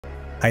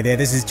Hi there,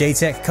 this is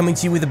Jaytech coming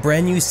to you with a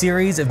brand new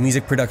series of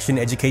music production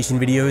education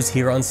videos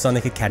here on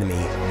Sonic Academy.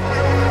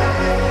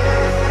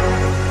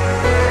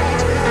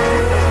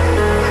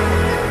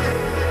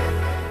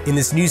 In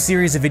this new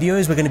series of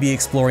videos, we're going to be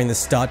exploring the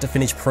start to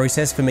finish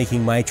process for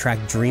making my track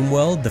Dream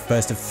World, the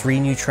first of 3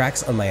 new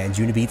tracks on my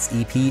Anjunabeats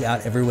EP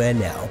out everywhere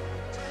now.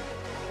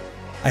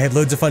 I had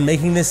loads of fun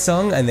making this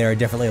song, and there are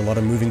definitely a lot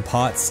of moving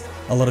parts,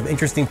 a lot of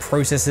interesting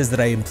processes that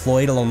I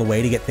employed along the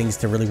way to get things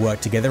to really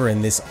work together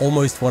in this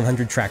almost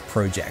 100 track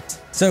project.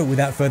 So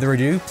without further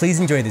ado, please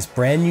enjoy this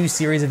brand new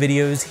series of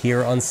videos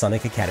here on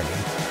Sonic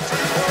Academy.